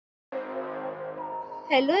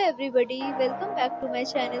Hello everybody, welcome back to my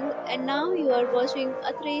channel and now you are watching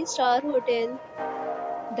a 3-star hotel.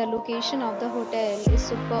 The location of the hotel is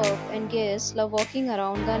superb and guests love walking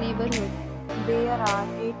around the neighborhood. There are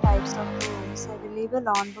 8 types of rooms available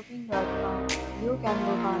on booking.com. You can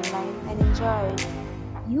book online and enjoy it.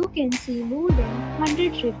 You can see more than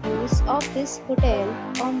 100 reviews of this hotel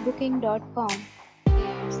on booking.com,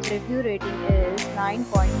 Its review rating is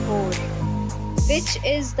 9.4. which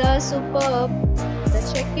is the superb. The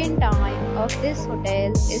check-in time of this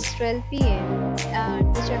hotel is 12 pm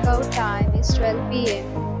and the checkout time is 12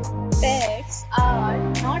 pm. Pets are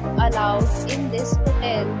not allowed in this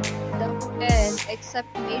hotel. The hotel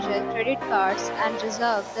accepts major credit cards and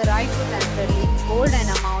reserves the right to temporarily hold an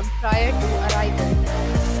amount prior to arrival.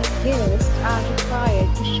 Guests are required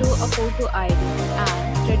to show a photo ID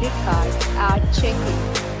and credit card at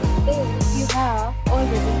check-in. If you have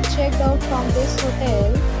already checked out from this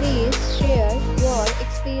hotel, please share your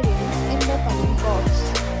experience in the comment box.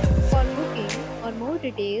 For booking or more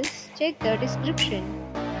details, check the description.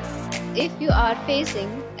 If you are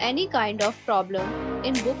facing any kind of problem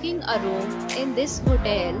in booking a room in this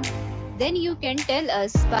hotel, then you can tell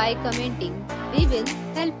us by commenting. We will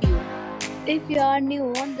help you. If you are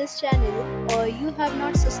new on this channel or you have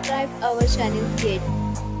not subscribed our channel yet,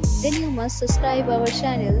 then you must subscribe our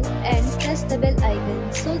channel and press the bell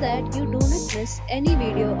icon so that you do not miss any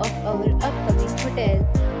video of our upcoming hotel.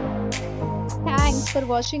 Thanks for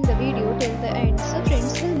watching the video till the end. So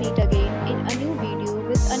friends, will meet again in a new video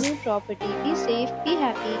with a new property. Be safe, be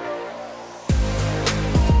happy.